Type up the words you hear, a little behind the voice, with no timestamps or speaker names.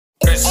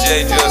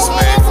SJ just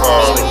made for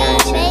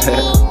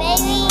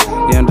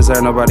You don't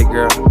deserve nobody,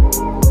 girl.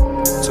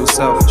 Too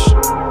selfish.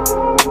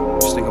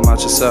 Just think about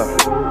yourself.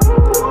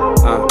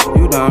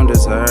 You don't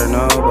deserve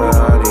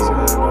nobody.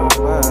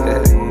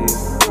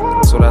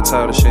 That's what I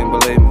tell her, she ain't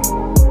believe me.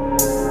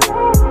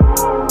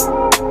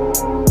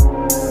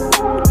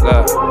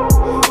 Look,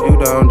 you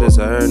don't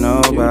deserve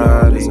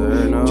nobody.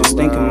 Just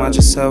think about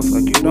yourself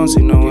like you don't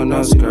see no one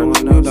else, girl.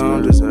 You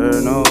don't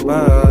deserve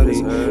nobody.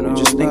 You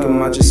just think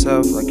about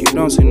yourself like you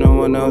don't see no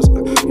one else.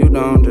 You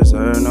don't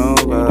deserve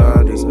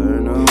nobody.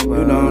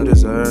 You don't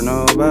deserve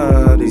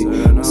nobody.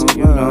 I said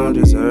you don't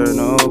deserve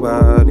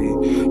nobody.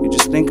 You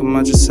just think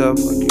about yourself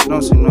like you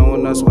don't see no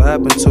one else. What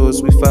happened to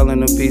us? We fell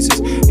into pieces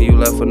and you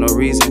left for no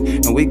reason.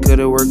 And we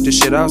could've worked this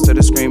shit out instead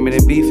of screaming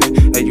and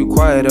beefing. Hey, you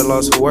quiet and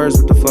lost for words.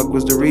 What the fuck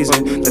was the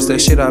reason? That's that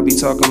shit I be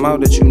talking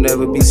about that you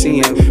never be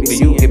seeing. But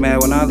you get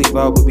mad when I leave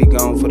out, but be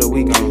gone for the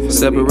weekend.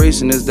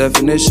 Separation is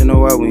definition of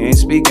why we ain't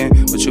speaking.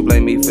 But you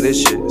blame me for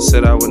this shit.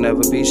 Said I would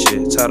never be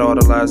shit. Tied all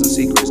the lies and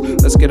secrets.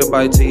 Let's get a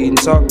bite to eat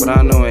and talk, but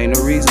I know ain't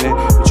no reasoning.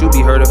 But you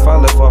be hurt if I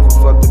left off and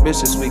fuck the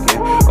bitch this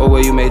weekend. Oh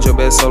well, you made your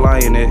bed, so lie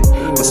in it.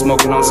 I'm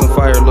smoking on some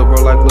fire, little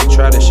bro, like look,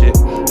 try this shit.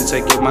 To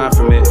take your mind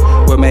from it.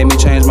 What made me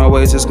change my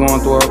ways is going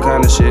through all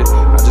kind of shit.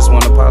 I just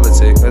wanna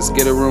politic. Let's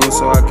get a room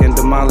so I can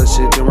demolish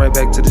it. Then right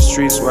back to the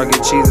streets where I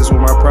get cheeses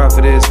where my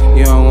profit is.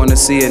 You don't wanna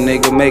see a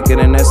nigga make it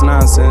and that's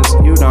nonsense.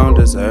 You don't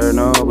deserve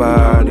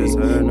nobody.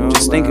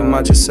 Just thinking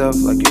about yourself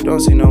like you don't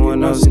see no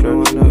one else,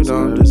 girl. You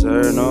don't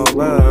deserve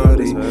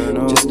nobody.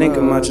 Just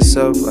thinking about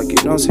yourself like you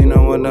don't see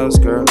no one else,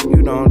 girl.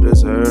 You don't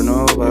deserve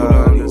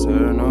nobody.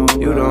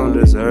 You don't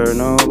deserve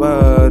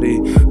nobody.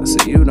 I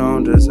said you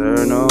don't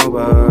deserve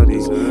nobody.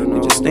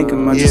 You just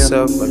thinking about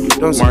yourself like you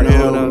don't see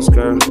no one else,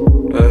 girl.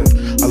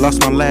 I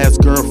lost my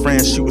last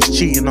girlfriend, she was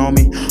cheating on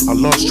me. I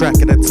lost track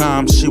of the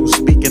time she was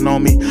speaking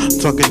on me,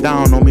 talking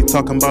down on me,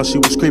 talking about she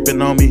was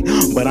creeping on me.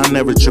 But I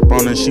never trip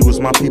on her, she was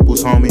my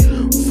people's homie.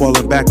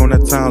 Falling back on the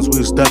times we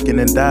was ducking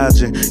and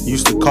dodging.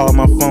 Used to call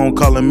my phone,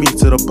 calling me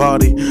to the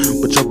party.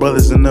 But your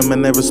brothers and them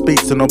and never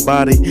speak to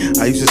nobody.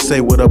 I used to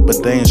say what up,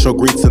 but they ain't show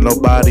greet to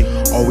nobody.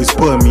 Always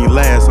putting me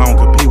last, I don't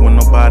compete with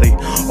nobody.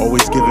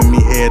 Always giving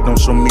me head, don't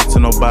show me to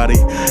nobody.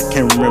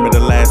 Can't remember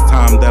the last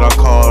time that I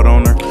called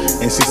on her,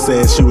 and she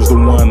said she was the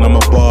one, I'ma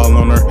ball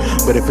on her.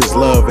 But if it's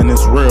love and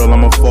it's real,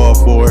 I'ma fall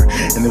for her.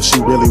 And if she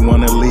really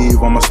wanna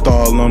leave, I'ma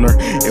stall on her.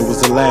 It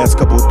was the last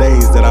couple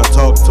days that I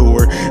talked to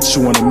her. She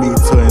wanted me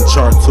to in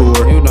chart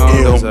to her. You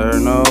don't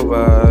deserve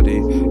nobody.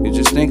 You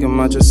just thinking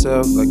about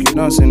yourself like you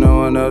don't see no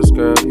one else,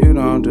 girl. You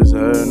don't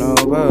deserve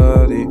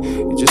nobody.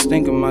 You just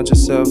thinking about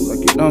yourself like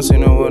you don't see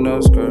no one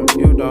else, girl.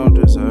 You don't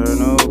deserve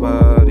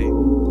nobody.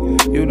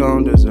 You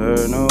don't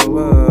deserve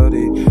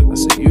nobody. I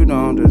said you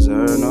don't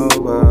deserve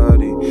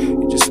nobody.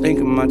 You just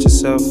thinking about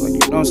yourself like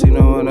you don't see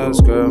no one else,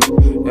 girl.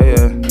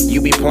 Yeah.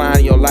 You be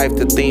applying your life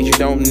to things you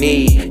don't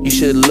need. You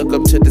should look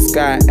up to the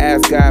sky,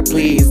 ask God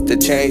please to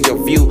change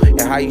your view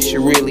and how you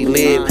should really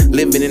live.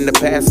 Living in the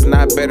past is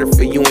not better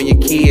for you and your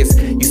kids.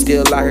 You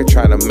still out here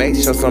trying to make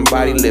sure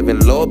somebody living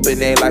low up in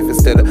their life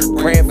instead of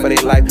praying for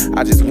their life.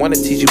 I just want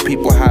to teach you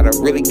people how to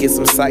really get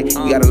some sight.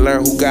 You gotta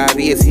learn who God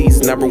is,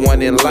 He's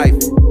 #1 in life.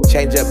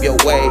 Change up your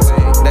ways,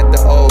 let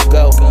the old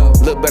go.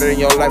 Look better in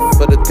your life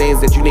for the things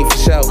that you need for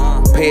show.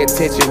 Pay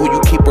attention who you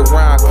keep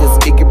around, cause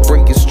it can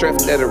bring you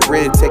stress that'll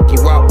really take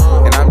you out.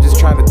 And I'm just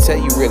trying to tell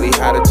you really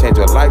how to change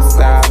your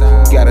lifestyle.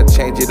 You gotta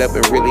change it up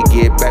and really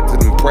get back to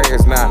them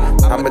prayers now.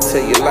 I'ma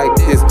tell you like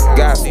this,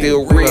 God's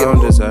still real. You don't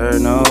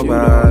deserve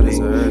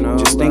nobody.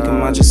 Just thinking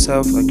about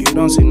yourself like you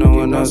don't see no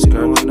one else,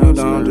 girl. You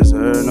don't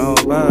deserve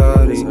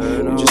nobody.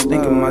 You just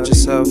thinking about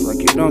yourself like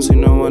you don't see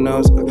no one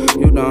else.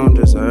 You don't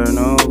deserve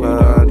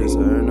nobody.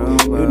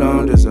 You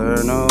don't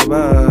deserve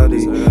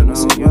nobody. I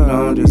said you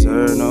don't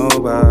deserve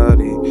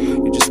nobody.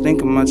 You just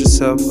thinking about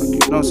yourself like you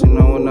don't see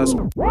no one else.